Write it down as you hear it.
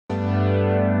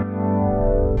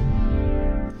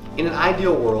in an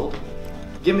ideal world,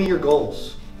 give me your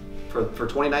goals for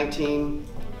 2019,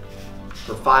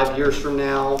 for 5 years from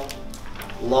now,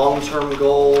 long-term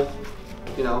goal,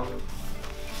 you know,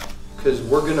 because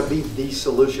we're gonna be the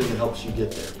solution that helps you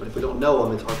get there. But if we don't know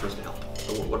them, it's hard for us to help.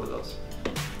 So what are those?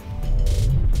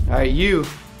 All right, you.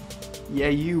 Yeah,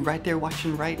 you right there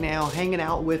watching right now, hanging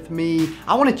out with me.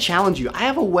 I wanna challenge you. I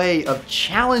have a way of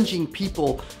challenging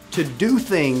people to do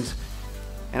things,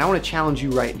 and I wanna challenge you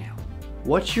right now.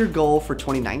 What's your goal for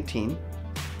 2019?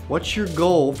 What's your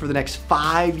goal for the next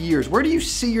 5 years? Where do you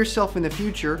see yourself in the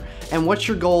future? And what's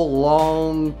your goal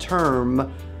long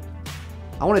term?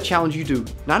 I wanna challenge you to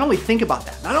not only think about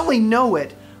that, not only know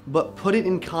it, but put it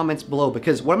in comments below,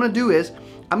 because what I'm gonna do is,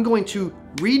 I'm going to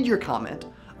read your comment,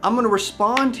 I'm gonna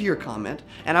respond to your comment,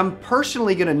 and I'm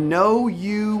personally gonna know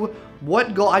you,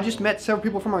 what goal. I just met several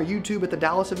people from our YouTube at the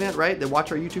Dallas event, right? That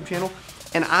watch our YouTube channel.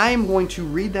 And I'm going to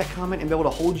read that comment and be able to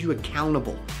hold you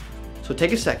accountable. So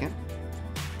take a second,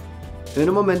 in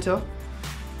a memento,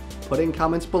 put it in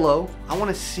comments below. I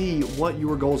wanna see what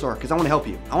your goals are, because I wanna help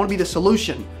you. I wanna be the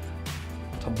solution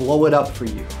to blow it up for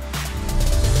you.